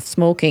 months off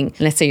smoking,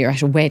 let's say you're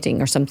at a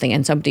wedding or something,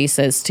 and somebody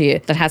says to you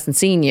that hasn't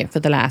seen you for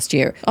the last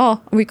year,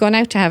 oh, are we going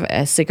out to have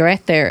a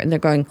cigarette there? And they're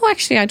going, oh,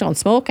 actually, I don't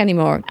smoke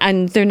anymore.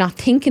 And they're not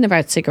thinking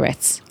about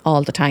cigarettes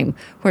all the time.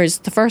 Whereas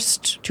the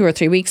first 2 or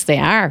 3 weeks, they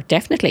are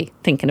definitely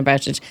thinking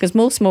about it. Because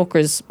most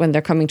smokers, when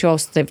they're coming to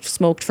us, they've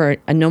smoked for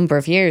a number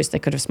of years. They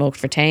could have smoked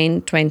for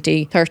 10,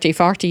 20, 30,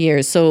 40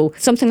 years. So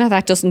something like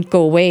that doesn't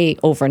go away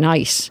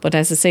overnight. But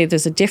as I say,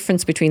 there's a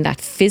difference between that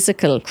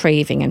physical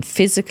craving and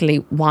physically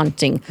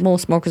wanting.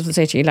 Most smokers will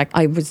say to you, like,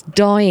 I was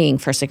dying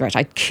for a cigarette.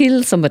 I'd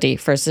kill somebody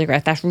for a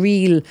cigarette. That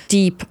real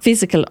deep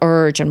physical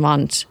urge and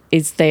want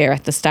is there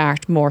at the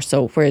start more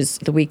so. Whereas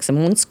the weeks and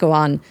months go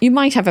on, you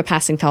might have a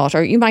passing thought,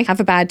 or you might have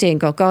a bad day and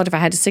go, God, if I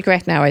had a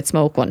cigarette now, I'd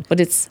smoke one. But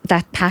it's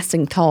that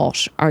passing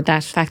thought, or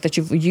that fact that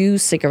you've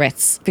used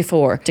cigarettes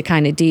before to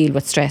kind of deal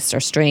with stress or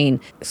strain.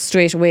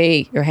 Straight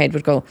away, your head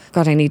would go,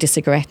 God, I need a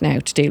cigarette now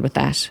to deal with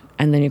that.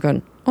 And then you're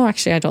going, oh,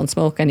 actually, I don't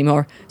smoke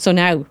anymore. So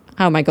now,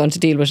 how am I going to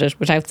deal with it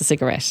without the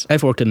cigarette?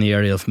 I've worked in the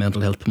area of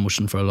mental health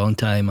promotion for a long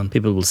time, and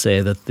people will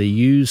say that they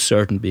use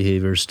certain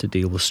behaviours to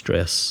deal with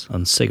stress,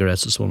 and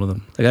cigarettes is one of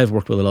them. Like, I've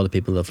worked with a lot of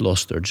people that have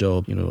lost their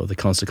job, the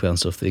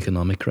consequence of the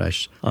economic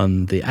crash,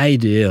 and the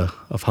idea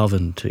of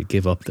having to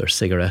give up their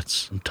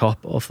cigarettes on top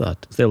of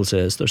that, they'll say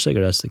it's their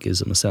cigarettes that gives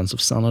them a sense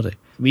of sanity.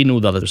 We know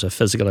that there's a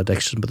physical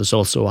addiction, but there's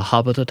also a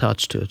habit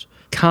attached to it.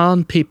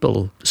 Can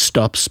people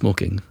stop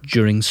smoking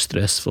during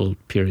stressful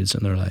periods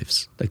in their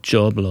lives, like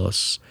job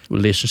loss,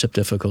 relationship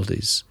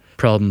difficulties,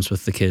 problems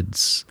with the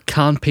kids?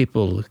 Can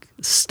people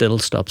still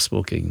stop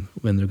smoking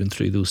when they're going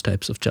through those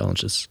types of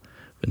challenges,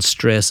 when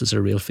stress is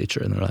a real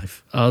feature in their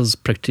life? As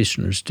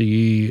practitioners, do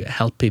you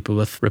help people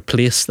with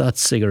replace that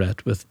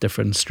cigarette with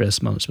different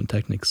stress management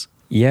techniques?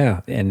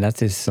 Yeah, and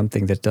that is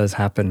something that does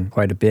happen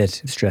quite a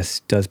bit.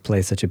 Stress does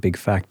play such a big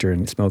factor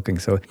in smoking.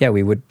 So yeah,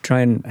 we would try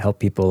and help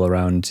people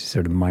around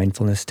sort of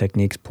mindfulness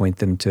techniques, point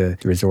them to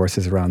the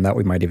resources around that.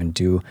 We might even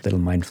do a little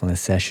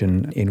mindfulness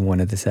session in one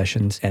of the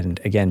sessions. And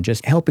again,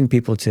 just helping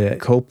people to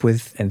cope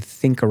with and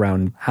think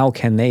around how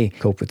can they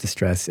cope with the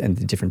stress and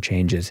the different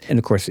changes. And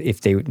of course, if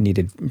they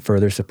needed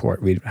further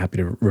support, we'd be happy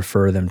to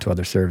refer them to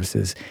other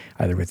services,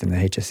 either within the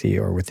HSE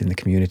or within the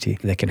community,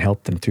 that can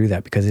help them through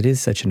that, because it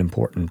is such an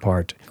important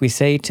part. We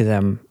say to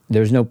them,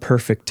 there's no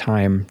perfect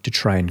time to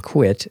try and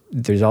quit.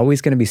 There's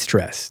always going to be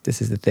stress.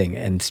 This is the thing.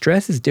 And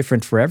stress is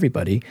different for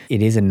everybody.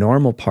 It is a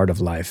normal part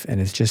of life. And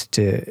it's just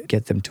to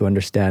get them to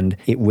understand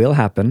it will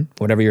happen.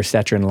 Whatever your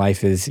stature in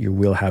life is, you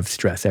will have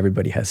stress.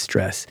 Everybody has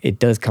stress. It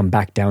does come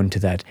back down to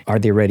that. Are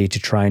they ready to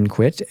try and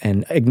quit?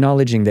 And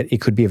acknowledging that it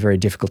could be a very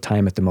difficult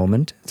time at the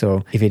moment.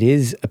 So if it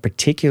is a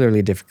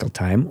particularly difficult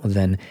time, well,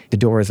 then the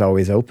door is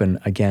always open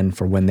again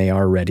for when they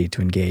are ready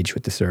to engage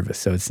with the service.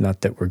 So it's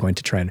not that we're going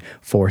to try and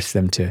force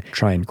them to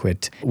try and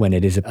quit when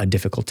it is a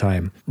difficult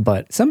time.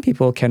 But some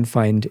people can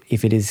find,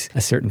 if it is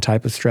a certain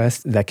type of stress,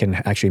 that can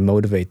actually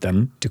motivate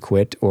them to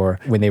quit, or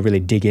when they really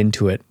dig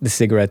into it, the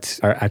cigarettes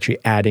are actually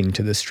adding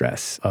to the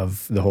stress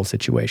of the whole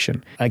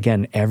situation.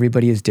 Again,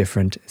 everybody is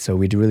different, so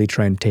we do really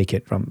try and take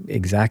it from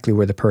exactly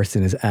where the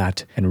person is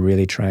at and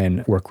really try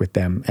and work with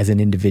them as an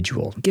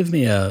individual. Give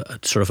me a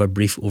sort of a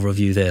brief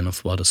overview then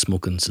of what a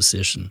smoking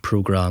cessation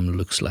program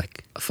looks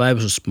like. If I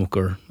was a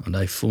smoker and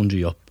I phoned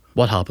you up,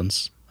 what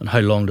happens and how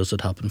long does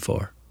it happen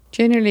for?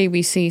 Generally,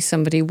 we see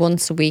somebody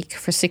once a week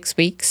for 6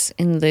 weeks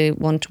in the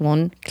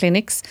one-to-one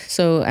clinics.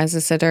 So as I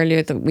said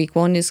earlier, the week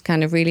 1 is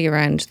kind of really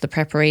around the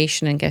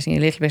preparation and getting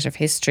a little bit of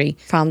history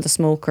from the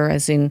smoker,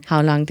 as in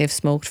how long they've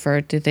smoked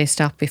for, did they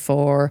stop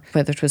before,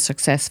 whether it was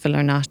successful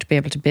or not, to be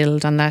able to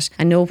build on that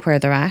and know where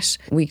they're at.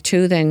 Week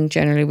 2, then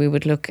generally we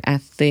would look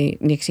at the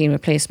nicotine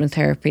replacement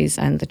therapies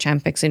and the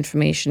Champex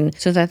information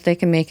so that they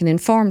can make an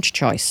informed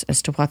choice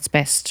as to what's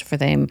best for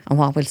them and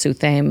what will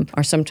suit them.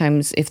 Or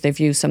sometimes if they've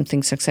used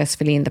something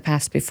successfully in the the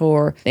past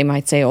before, they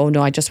might say, oh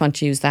no, I just want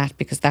to use that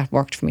because that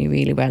worked for me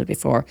really well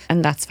before.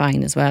 And that's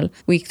fine as well.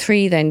 Week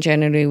 3 then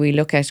generally we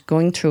look at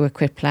going through a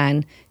quit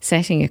plan,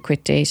 setting a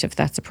quit date if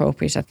that's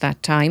appropriate at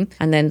that time.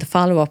 And then the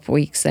follow-up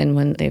weeks then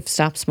when they've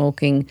stopped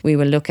smoking, we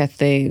will look at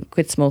the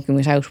quit smoking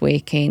without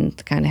weight gain,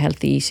 the kind of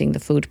healthy eating, the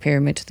food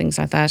pyramid, things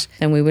like that.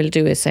 Then we will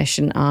do a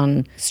session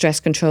on stress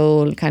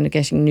control, kind of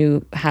getting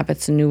new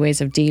habits and new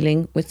ways of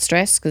dealing with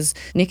stress, because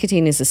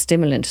nicotine is a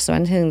stimulant. So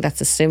anything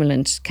that's a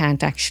stimulant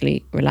can't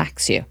actually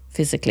relax you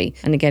physically.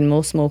 And again,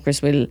 most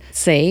smokers will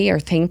say or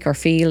think or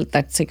feel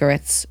that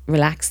cigarettes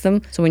relax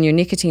them. So when your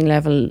nicotine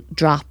level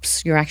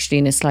drops, you're actually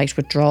in a slight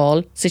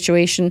withdrawal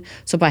situation.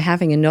 So by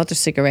having another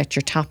cigarette,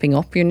 you're topping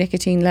up your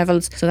nicotine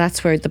levels. So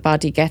that's where the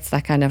body gets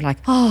that kind of like,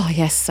 oh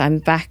yes, I'm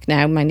back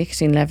now, my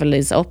nicotine level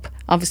is up.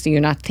 Obviously,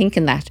 you're not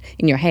thinking that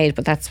in your head,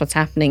 but that's what's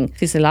happening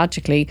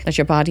physiologically, that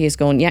your body is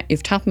going, yeah,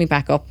 you've topped me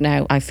back up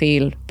now, I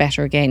feel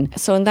better again.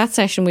 So in that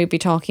session, we'll be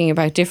talking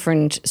about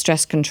different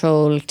stress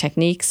control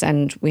techniques,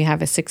 and we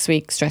have a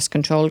 6-week stress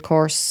control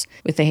course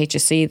with the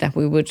HSE that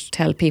we would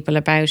tell people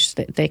about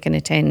that they can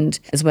attend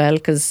as well,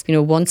 because, you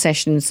know, one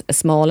session's a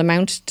small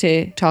amount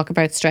to talk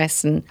about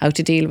stress and how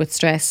to deal with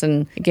stress.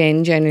 And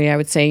again, generally, I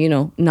would say, you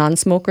know,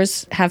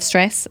 non-smokers have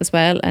stress as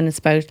well, and it's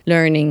about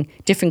learning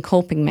different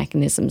coping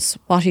mechanisms.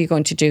 What are you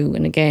going to do?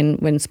 And again,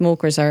 when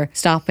smokers are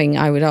stopping,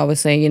 I would always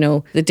say, you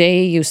know, the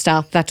day you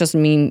stop, that doesn't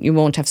mean you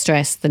won't have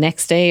stress the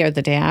next day or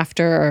the day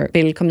after, or a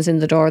bill comes in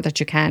the door that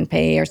you can't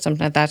pay or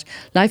something like that.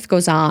 Life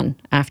goes on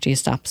after you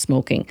stop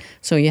smoking.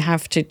 So you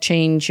have to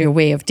change your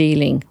way of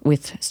dealing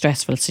with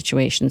stressful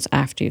situations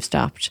after you've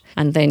stopped.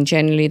 And then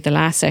generally the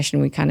last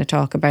session, we kind of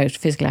talk about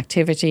physical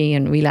activity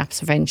and relapse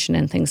prevention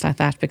and things like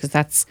that, because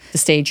that's the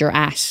stage you're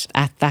at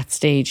that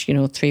stage, you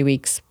know, 3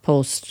 weeks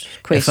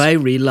post-quit. If I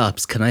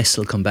relapse, can I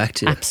still come back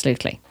to you?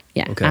 Absolutely.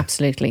 Yeah, okay.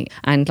 Absolutely.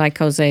 And like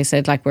Jose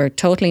said, like, we're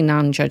totally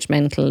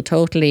non-judgmental,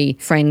 totally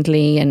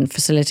friendly and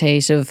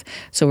facilitative.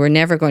 So we're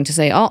never going to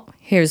say, oh,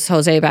 here's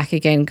Jose back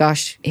again.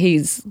 Gosh,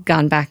 he's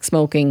gone back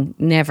smoking.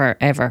 Never,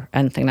 ever,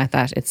 anything like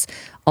that. It's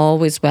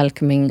always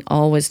welcoming,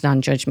 always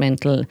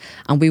non-judgmental.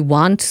 And we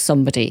want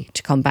somebody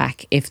to come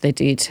back if they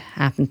did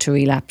happen to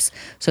relapse,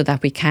 so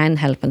that we can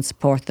help and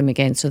support them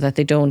again, so that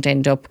they don't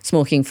end up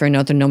smoking for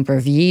another number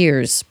of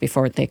years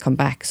before they come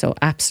back. So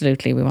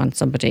absolutely, we want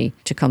somebody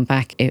to come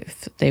back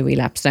if they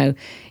relapse. Now,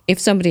 if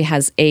somebody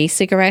has a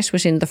cigarette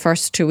within the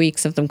first 2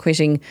 weeks of them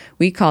quitting,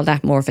 we call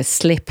that more of a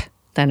slip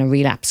than a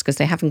relapse, because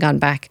they haven't gone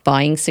back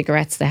buying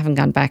cigarettes, they haven't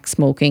gone back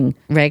smoking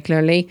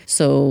regularly.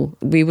 So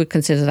we would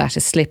consider that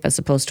a slip as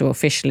opposed to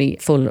officially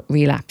full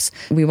relapse.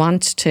 We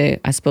want to,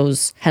 I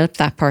suppose, help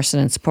that person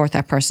and support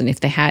that person if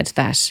they had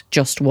that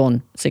just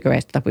one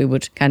cigarette that we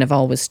would kind of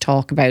always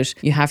talk about.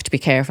 You have to be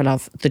careful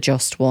of the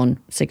just one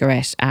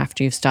cigarette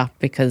after you've stopped,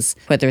 because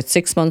whether it's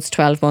 6 months,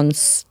 12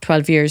 months,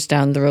 12 years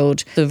down the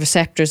road, the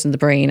receptors in the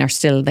brain are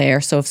still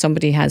there. So if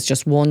somebody has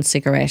just one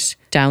cigarette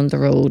down the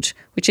road,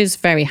 which is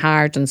very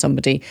hard on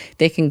somebody,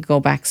 they can go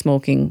back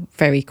smoking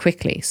very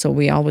quickly. So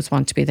we always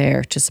want to be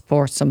there to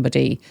support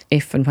somebody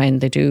if and when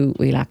they do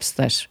relapse,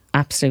 that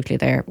absolutely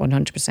there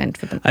 100%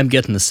 for them. I'm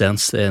getting the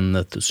sense then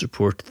that the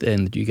support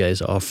then that you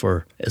guys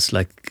offer is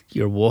like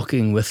you're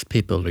walking with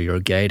people, or you're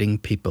guiding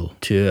people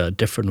to a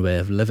different way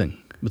of living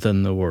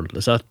within the world.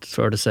 Is that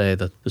fair to say,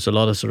 that there's a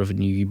lot of sort of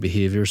new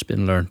behaviours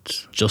being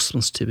learnt,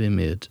 adjustments to be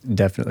made?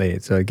 Definitely.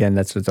 So again,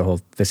 that's what the whole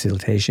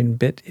facilitation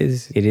bit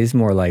is. It is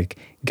more like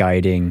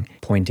guiding,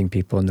 pointing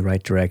people in the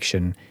right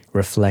direction,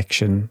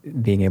 reflection,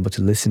 being able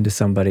to listen to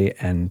somebody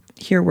and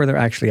hear where they're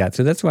actually at.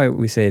 So that's why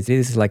we say it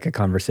is like a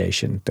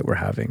conversation that we're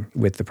having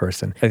with the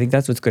person. I think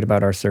that's what's good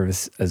about our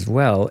service as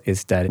well,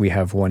 is that we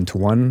have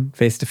one-to-one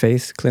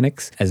face-to-face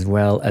clinics as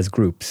well as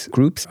groups.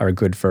 Groups are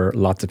good for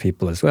lots of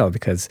people as well,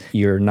 because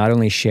you're not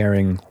only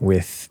sharing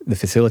with the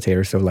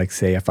facilitator. So like,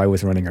 say if I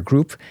was running a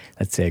group,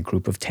 let's say a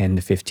group of 10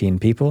 to 15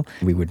 people,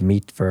 we would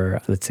meet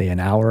for, let's say, an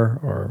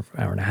hour or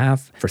hour and a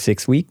half for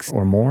 6 weeks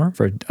or more.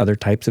 For other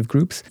types of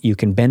groups, you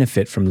can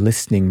benefit from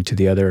listening to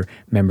the other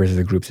members of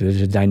the group. So there's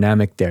a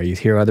dynamic there. You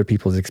hear other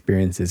people's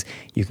experiences.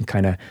 You can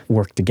kind of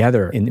work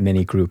together in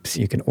many groups.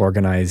 You can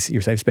organize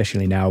yourself,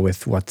 especially now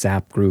with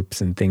WhatsApp groups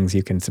and things.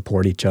 You can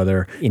support each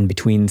other in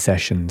between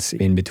sessions,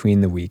 in between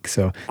the week.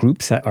 So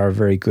groups are a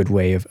very good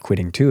way of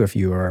quitting too, if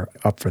you are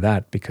up for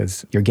that,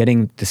 because you're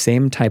getting the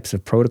same types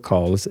of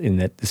protocols in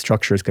that the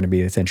structure is going to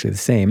be essentially the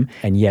same,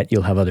 and yet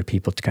you'll have other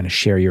people to kind of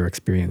share your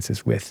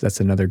experiences with. That's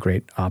another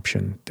great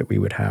option that we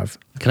would have.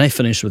 Can I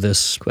finish with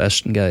this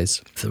question,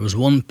 guys? If there was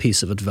one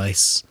piece of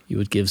advice you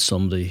would give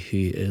somebody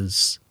who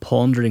is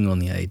pondering on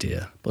the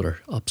idea but are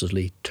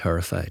absolutely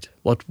terrified,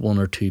 what 1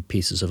 or 2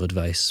 pieces of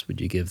advice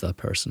would you give that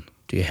person?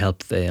 Do you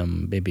help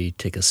them maybe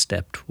take a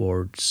step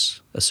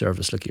towards a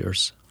service like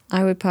yours?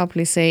 I would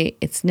probably say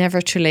it's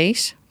never too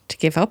late to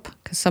give up,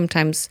 because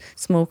sometimes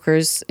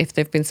smokers, if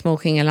they've been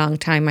smoking a long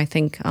time, I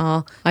think,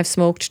 oh, I've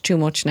smoked too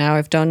much now,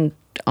 I've done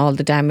all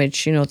the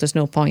damage, you know, there's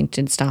no point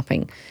in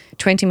stopping.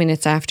 20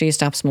 minutes after you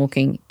stop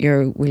smoking,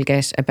 you will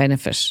get a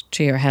benefit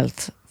to your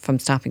health from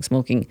stopping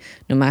smoking,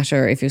 no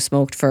matter if you've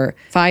smoked for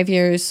 5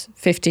 years,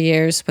 50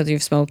 years, whether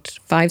you've smoked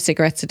 5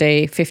 cigarettes a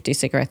day, 50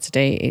 cigarettes a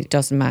day, it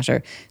doesn't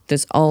matter.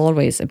 There's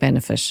always a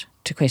benefit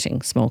to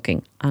quitting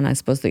smoking. And I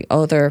suppose the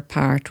other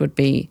part would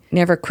be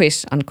never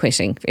quit on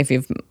quitting. If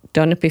you've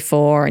done it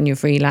before and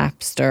you've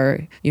relapsed,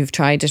 or you've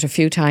tried it a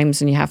few times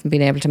and you haven't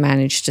been able to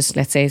manage to,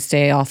 let's say,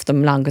 stay off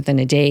them longer than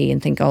a day,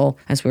 and think, oh,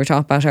 as we were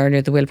talking about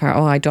earlier, the willpower,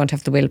 oh, I don't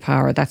have the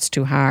willpower, that's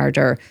too hard.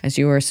 Or as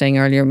you were saying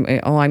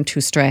earlier, oh, I'm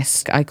too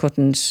stressed, I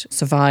couldn't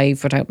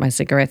survive without my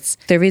cigarettes.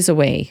 There is a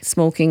way.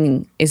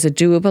 Smoking is a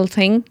doable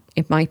thing.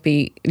 It might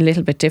be a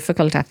little bit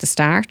difficult at the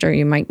start, or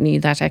you might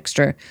need that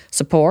extra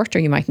support, or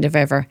you mightn't have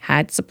ever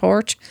had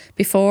support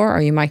before,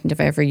 or you mightn't have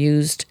ever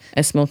used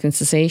a smoking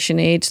cessation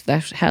aid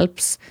that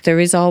helps.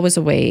 There is always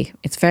a way.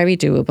 It's very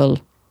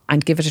doable,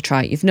 and give it a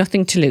try. You've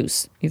nothing to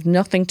lose. You've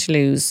nothing to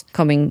lose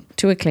coming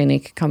to a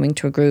clinic, coming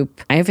to a group,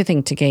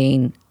 everything to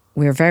gain.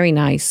 We're very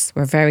nice.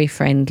 We're very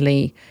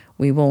friendly.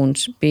 We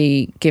won't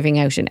be giving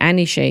out in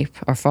any shape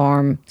or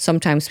form.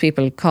 Sometimes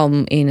people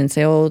come in and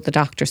say, oh, the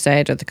doctor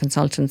said, or the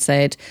consultant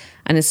said.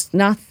 And it's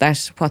not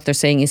that what they're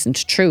saying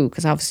isn't true,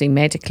 because obviously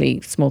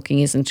medically smoking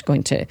isn't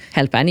going to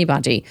help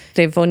anybody.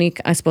 They've only,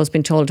 I suppose,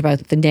 been told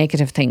about the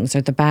negative things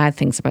or the bad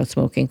things about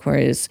smoking,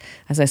 whereas,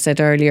 as I said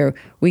earlier,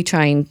 we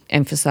try and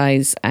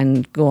emphasise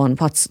and go on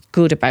what's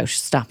good about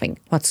stopping.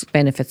 What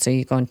benefits are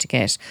you going to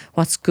get?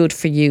 What's good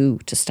for you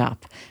to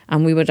stop?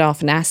 And we would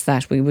often ask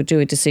that. We would do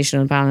a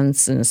decisional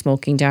balance and a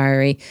smoking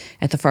diary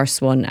at the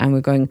first one, and we're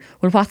going,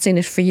 well, what's in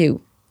it for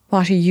you?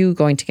 What are you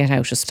going to get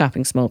out of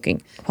stopping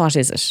smoking? What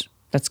is it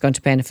that's going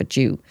to benefit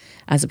you,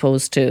 as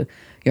opposed to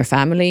your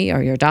family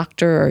or your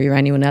doctor or your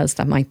anyone else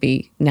that might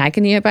be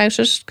nagging you about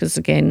it? Because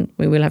again,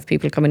 we will have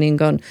people coming in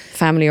going,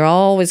 family are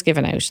always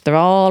giving out. They're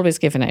always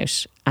giving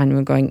out. And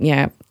we're going,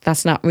 yeah,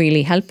 that's not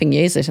really helping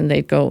you, is it? And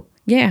they'd go,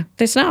 yeah,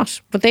 it's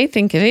not, but they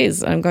think it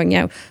is. And I'm going,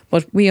 yeah,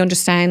 but we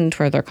understand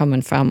where they're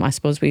coming from. I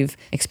suppose we've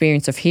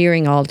experience of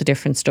hearing all the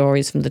different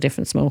stories from the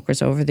different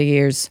smokers over the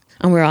years,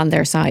 and we're on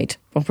their side,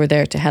 but we're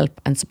there to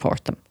help and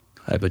support them.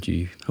 How about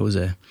you,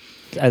 Jose?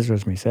 As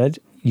Rosemary said,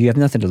 you have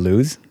nothing to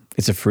lose.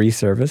 It's a free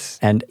service.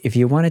 And if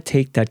you want to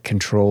take that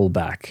control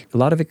back, a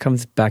lot of it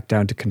comes back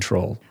down to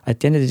control.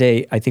 At the end of the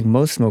day, I think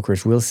most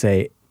smokers will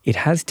say it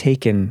has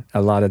taken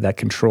a lot of that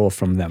control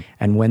from them.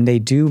 And when they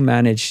do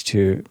manage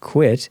to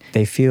quit,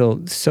 they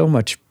feel so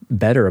much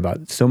better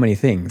about so many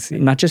things,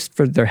 not just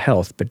for their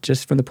health, but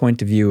just from the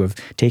point of view of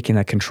taking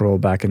that control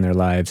back in their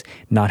lives,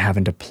 not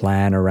having to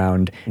plan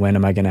around, when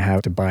am I going to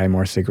have to buy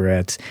more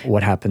cigarettes?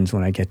 What happens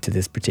when I get to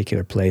this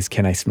particular place?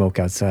 Can I smoke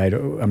outside?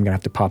 I'm going to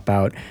have to pop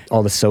out.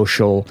 All the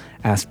social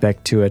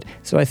aspect to it.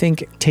 So I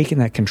think taking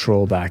that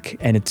control back,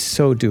 and it's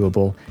so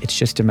doable. It's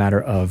just a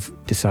matter of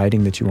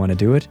deciding that you want to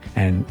do it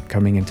and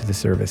coming into the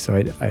service. So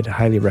I'd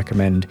highly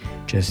recommend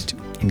just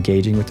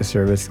engaging with the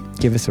service.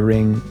 Give us a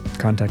ring,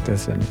 contact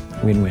us, and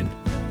win-win.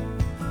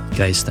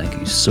 Guys, thank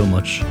you so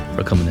much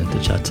for coming in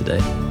to chat today.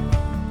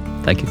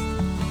 Thank you.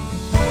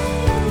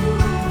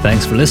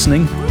 Thanks for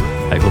listening.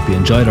 I hope you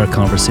enjoyed our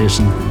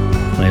conversation,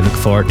 and I look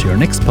forward to your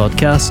next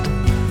podcast.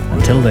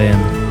 Until then,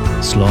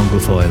 slán go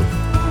fóill.